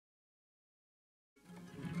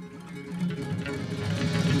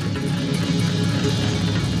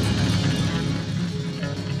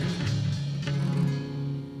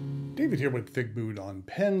David here with Figboot on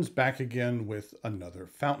Pens, back again with another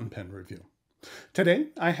fountain pen review. Today,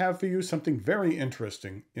 I have for you something very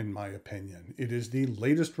interesting in my opinion. It is the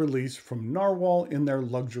latest release from Narwhal in their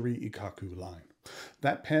luxury Ikkaku line.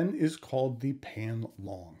 That pen is called the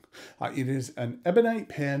Pan-Long. It is an ebonite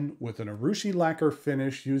pen with an urushi lacquer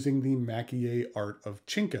finish using the maquillé art of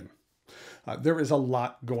chinkin. There is a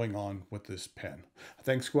lot going on with this pen.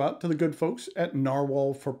 Thanks go out to the good folks at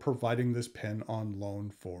Narwhal for providing this pen on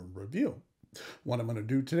loan for review. What I'm going to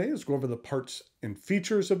do today is go over the parts and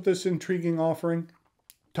features of this intriguing offering,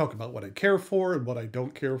 talk about what I care for and what I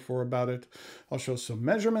don't care for about it. I'll show some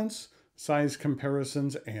measurements, size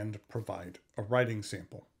comparisons, and provide a writing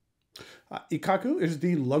sample. Ikkaku is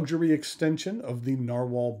the luxury extension of the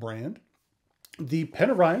Narwhal brand. The pen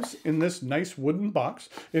arrives in this nice wooden box.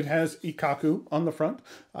 It has Ikkaku on the front.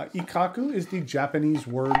 Ikkaku is the Japanese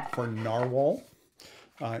word for narwhal.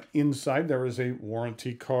 Inside there is a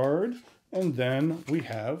warranty card, and then we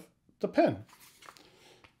have the pen.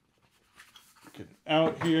 Get it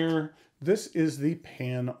out here. This is the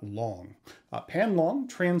Pan-Long. Pan-Long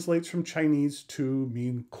translates from Chinese to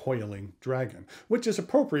mean coiling dragon, which is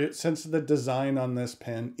appropriate since the design on this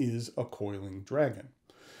pen is a coiling dragon.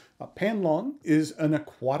 Pan-Long is an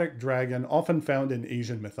aquatic dragon often found in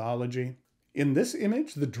Asian mythology. In this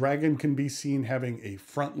image, the dragon can be seen having a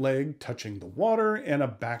front leg touching the water and a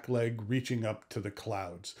back leg reaching up to the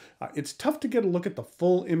clouds. It's tough to get a look at the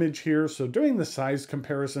full image here, so during the size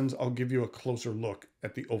comparisons, I'll give you a closer look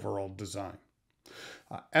at the overall design.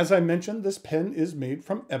 As I mentioned, this pen is made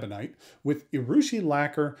from ebonite with urushi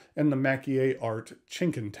lacquer and the maquillé art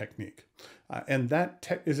chinkin technique. And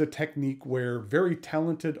that is a technique where very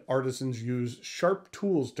talented artisans use sharp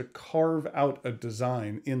tools to carve out a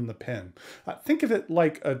design in the pen. Think of it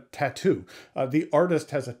like a tattoo. The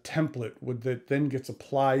artist has a template that then gets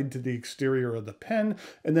applied to the exterior of the pen,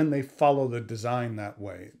 and then they follow the design that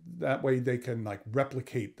way. That way they can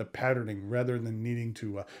replicate the patterning rather than needing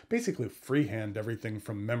to basically freehand everything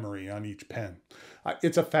from memory on each pen.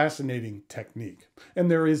 It's a fascinating technique,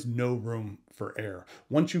 and there is no room for error.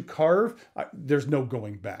 Once you carve, there's no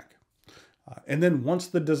going back. And then once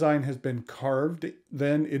the design has been carved,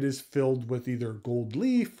 then it is filled with either gold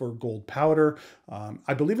leaf or gold powder.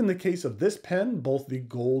 I believe in the case of this pen, both the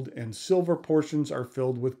gold and silver portions are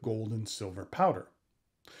filled with gold and silver powder.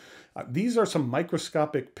 These are some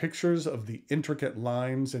microscopic pictures of the intricate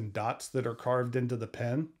lines and dots that are carved into the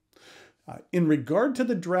pen. In regard to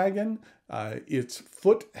the dragon, its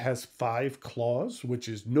foot has 5 claws, which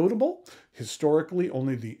is notable. Historically,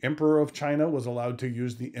 only the Emperor of China was allowed to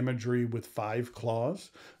use the imagery with 5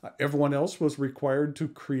 claws. Everyone else was required to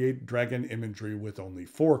create dragon imagery with only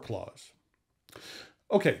 4 claws.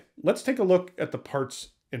 Okay, let's take a look at the parts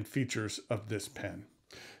and features of this pen.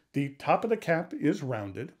 The top of the cap is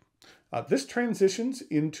rounded. This transitions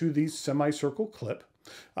into the semicircle clip.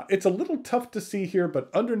 It's a little tough to see here, but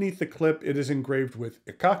underneath the clip it is engraved with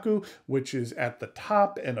Ikkaku, which is at the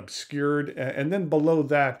top and obscured, and then below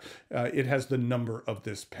that it has the number of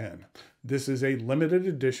this pen. This is a limited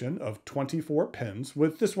edition of 24 pens,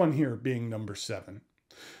 with this one here being number 7.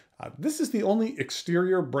 This is the only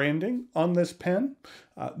exterior branding on this pen,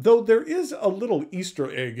 though there is a little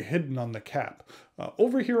Easter egg hidden on the cap.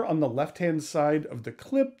 Over here on the left-hand side of the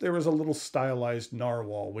clip, there is a little stylized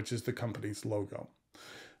narwhal, which is the company's logo.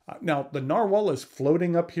 Now, the narwhal is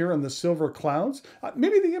floating up here in the silver clouds.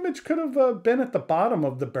 Maybe the image could have been at the bottom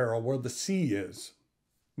of the barrel where the sea is.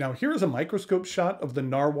 Now, here's a microscope shot of the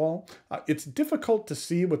narwhal. It's difficult to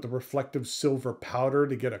see with the reflective silver powder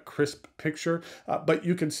to get a crisp picture, but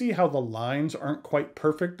you can see how the lines aren't quite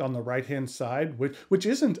perfect on the right-hand side, which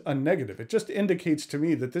isn't a negative. It just indicates to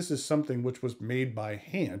me that this is something which was made by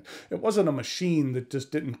hand. It wasn't a machine that just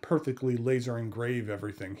didn't perfectly laser engrave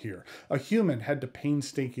everything here. A human had to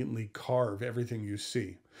painstakingly carve everything you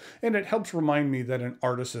see. And it helps remind me that an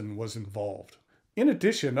artisan was involved. In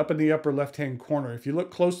addition, up in the upper left-hand corner, if you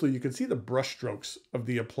look closely, you can see the brushstrokes of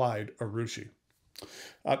the applied urushi.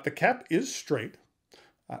 The cap is straight.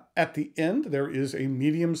 At the end, there is a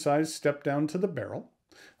medium-sized step down to the barrel.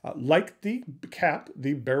 Like the cap,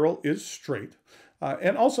 the barrel is straight.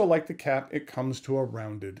 And also like the cap, it comes to a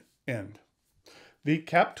rounded end. The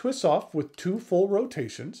cap twists off with 2 full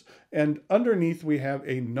rotations, and underneath we have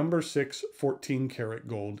a number 6 14-karat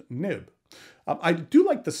gold nib. I do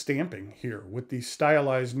like the stamping here with the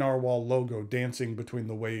stylized narwhal logo dancing between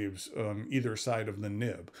the waves on either side of the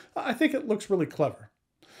nib. I think it looks really clever.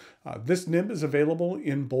 This nib is available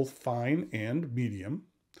in both fine and medium.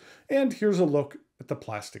 And here's a look at the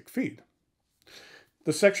plastic feed.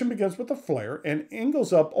 The section begins with a flare and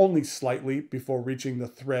angles up only slightly before reaching the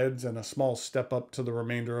threads and a small step up to the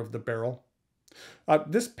remainder of the barrel.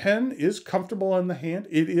 This pen is comfortable in the hand.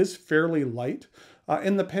 It is fairly light,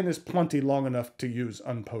 and the pen is plenty long enough to use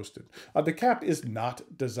unposted. The cap is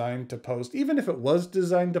not designed to post. Even if it was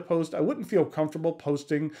designed to post, I wouldn't feel comfortable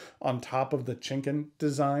posting on top of the chinkin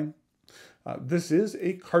design. This is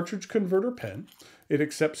a cartridge converter pen. It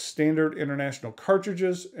accepts standard international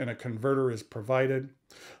cartridges, and a converter is provided.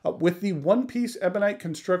 With the one-piece ebonite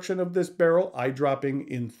construction of this barrel, eyedropping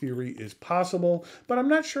in theory is possible, but I'm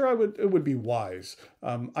not sure it would be wise.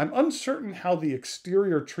 I'm uncertain how the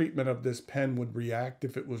exterior treatment of this pen would react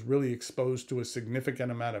if it was really exposed to a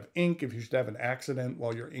significant amount of ink, if you should have an accident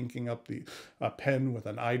while you're inking up the pen with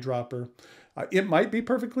an eyedropper. It might be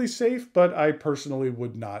perfectly safe, but I personally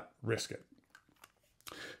would not risk it.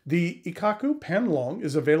 The Ikkaku Pan-Long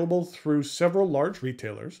is available through several large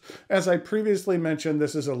retailers. As I previously mentioned,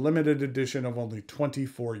 this is a limited edition of only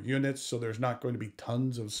 24 units, so there's not going to be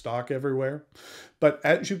tons of stock everywhere. But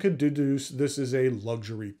as you could deduce, this is a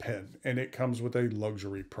luxury pen, and it comes with a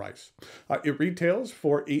luxury price. It retails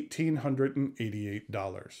for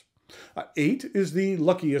 $1,888. 8 is the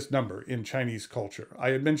luckiest number in Chinese culture.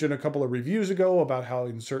 I had mentioned a couple of reviews ago about how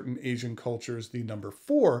in certain Asian cultures the number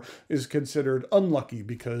 4 is considered unlucky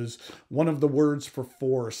because one of the words for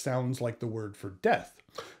 4 sounds like the word for death.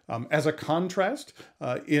 As a contrast,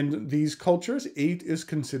 in these cultures, 8 is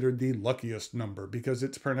considered the luckiest number because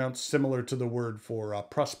it's pronounced similar to the word for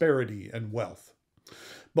prosperity and wealth.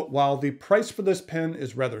 But while the price for this pen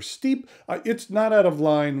is rather steep, it's not out of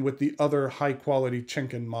line with the other high-quality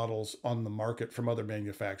chinkin models on the market from other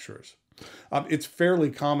manufacturers. It's fairly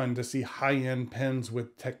common to see high-end pens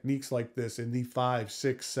with techniques like this in the $5,000,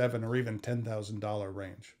 $6,000, $7,000, or even $10,000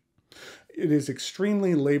 range. It is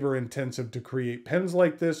extremely labor-intensive to create pens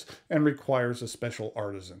like this and requires a special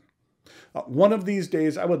artisan. One of these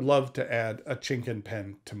days, I would love to add a chinkin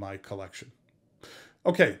pen to my collection.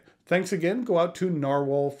 Okay. Thanks again. Go out to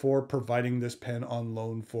Narwhal for providing this pen on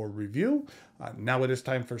loan for review. Now it is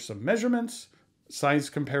time for some measurements, size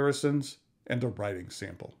comparisons, and a writing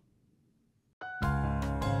sample.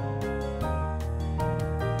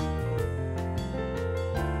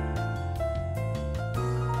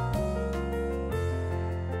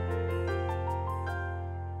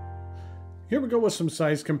 Here we go with some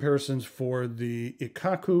size comparisons for the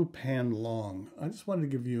Ikkaku Pan-Long. I just wanted to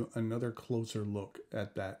give you another closer look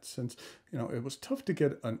at that since, it was tough to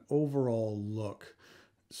get an overall look.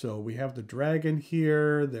 So we have the dragon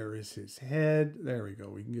here. There is his head. There we go.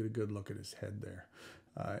 We can get a good look at his head there.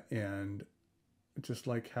 And just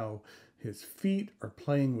like how his feet are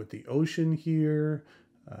playing with the ocean here.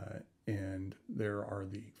 And there are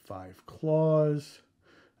the 5 claws.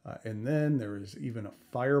 And then there is even a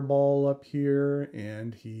fireball up here,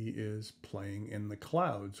 and he is playing in the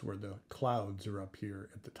clouds, where the clouds are up here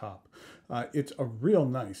at the top. It's a real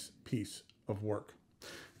nice piece of work.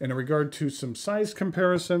 And in regard to some size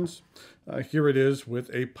comparisons, here it is with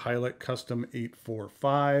a Pilot Custom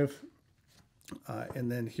 845.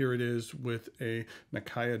 And then here it is with a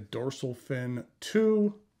Nakaya Dorsal Fin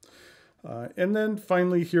 2. And then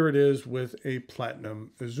finally here it is with a Platinum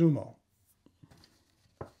Izumo.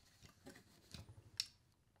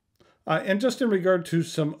 And just in regard to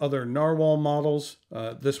some other Narwhal models,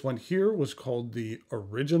 this one here was called the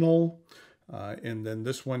Original, and then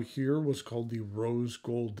this one here was called the Rose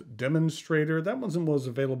Gold Demonstrator. That one was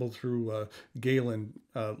available through Galen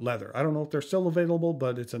Leather. I don't know if they're still available,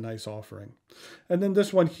 but it's a nice offering. And then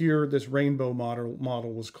this one here, this rainbow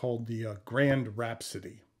model was called the Grand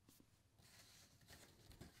Rhapsody.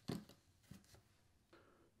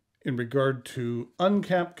 In regard to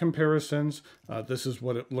uncapped comparisons, this is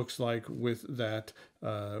what it looks like with that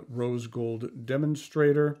rose gold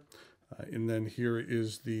demonstrator. And then here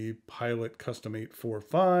is the Pilot Custom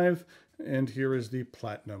 845, and here is the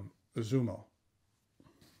Platinum Izumo.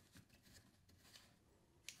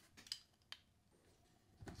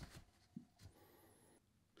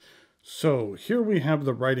 So here we have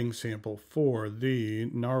the writing sample for the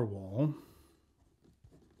Narwhal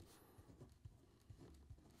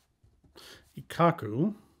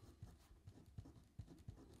Ikkaku,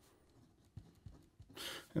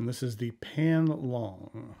 and this is the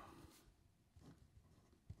Pan-Long,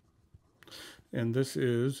 and this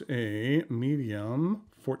is a medium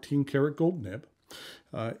 14 karat gold nib,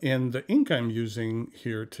 and the ink I'm using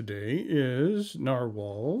here today is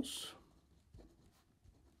Narwhal's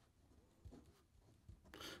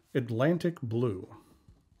Atlantic Blue.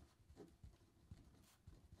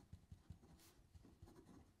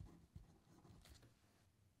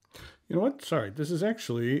 You know what? Sorry, this is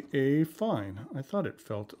actually a fine. I thought it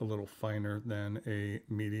felt a little finer than a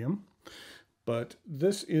medium. But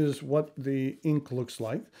this is what the ink looks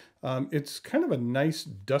like. It's kind of a nice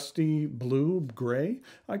dusty blue gray.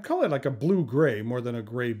 I'd call it like a blue gray more than a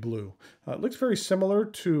gray blue. It looks very similar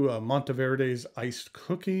to Monteverde's iced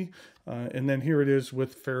cookie. And then here it is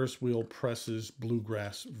with Ferris Wheel Press's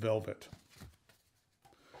bluegrass velvet.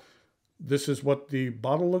 This is what the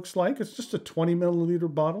bottle looks like. It's just a 20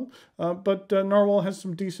 milliliter bottle, but Narwhal has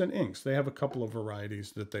some decent inks. They have a couple of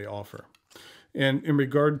varieties that they offer. And in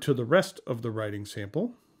regard to the rest of the writing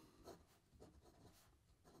sample,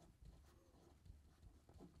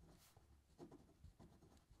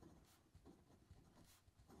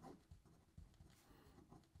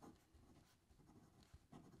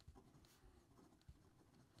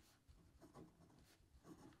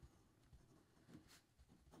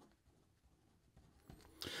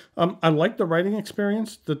 I like the writing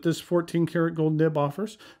experience that this 14 karat gold nib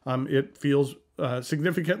offers. It feels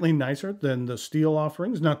significantly nicer than the steel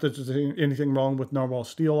offerings. Not that there's anything wrong with Narwhal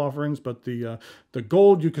steel offerings, but the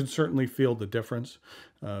gold, you can certainly feel the difference.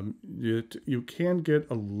 You can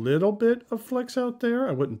get a little bit of flex out there.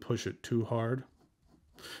 I wouldn't push it too hard.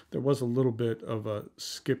 There was a little bit of a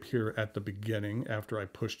skip here at the beginning after I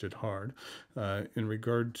pushed it hard. In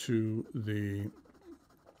regard to the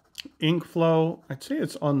ink flow, I'd say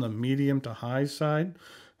it's on the medium to high side.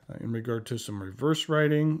 In regard to some reverse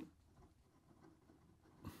writing,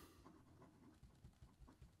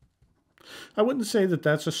 I wouldn't say that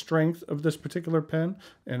that's a strength of this particular pen.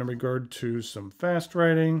 And in regard to some fast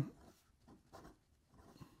writing,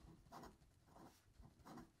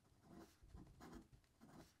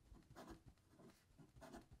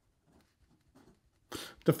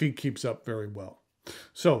 the feed keeps up very well.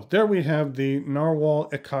 So there we have the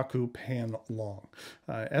Narwhal Ikkaku Pan-Long.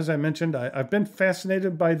 As I mentioned, I've been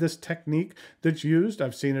fascinated by this technique that's used.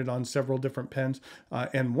 I've seen it on several different pens.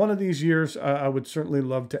 And one of these years, I would certainly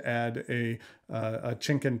love to add a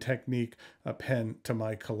chinkin technique pen to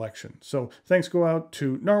my collection. So thanks go out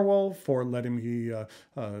to Narwhal for letting me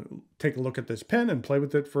take a look at this pen and play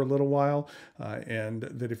with it for a little while. And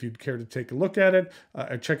that if you'd care to take a look at it,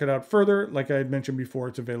 check it out further. Like I had mentioned before,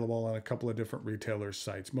 it's available on a couple of different retailers'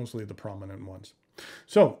 sites, mostly the prominent ones.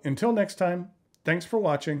 So until next time, thanks for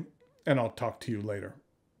watching, and I'll talk to you later.